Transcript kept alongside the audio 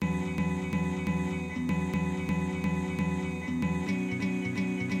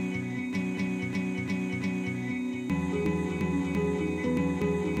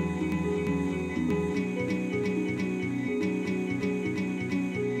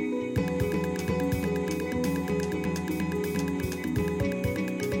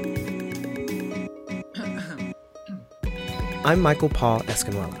I'm Michael Paul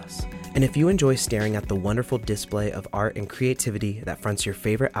Escanuelas, and if you enjoy staring at the wonderful display of art and creativity that fronts your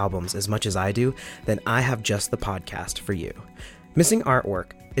favorite albums as much as I do, then I have just the podcast for you. Missing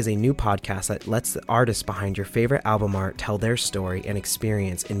Artwork is a new podcast that lets the artists behind your favorite album art tell their story and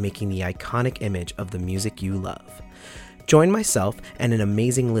experience in making the iconic image of the music you love. Join myself and an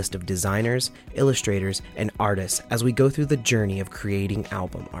amazing list of designers, illustrators, and artists as we go through the journey of creating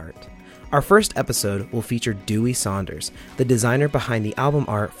album art. Our first episode will feature Dewey Saunders, the designer behind the album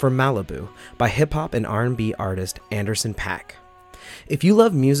art for Malibu by hip-hop and R&B artist Anderson .Paak. If you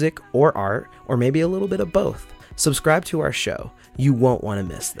love music or art, or maybe a little bit of both, subscribe to our show. You won't want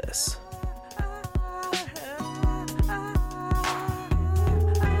to miss this.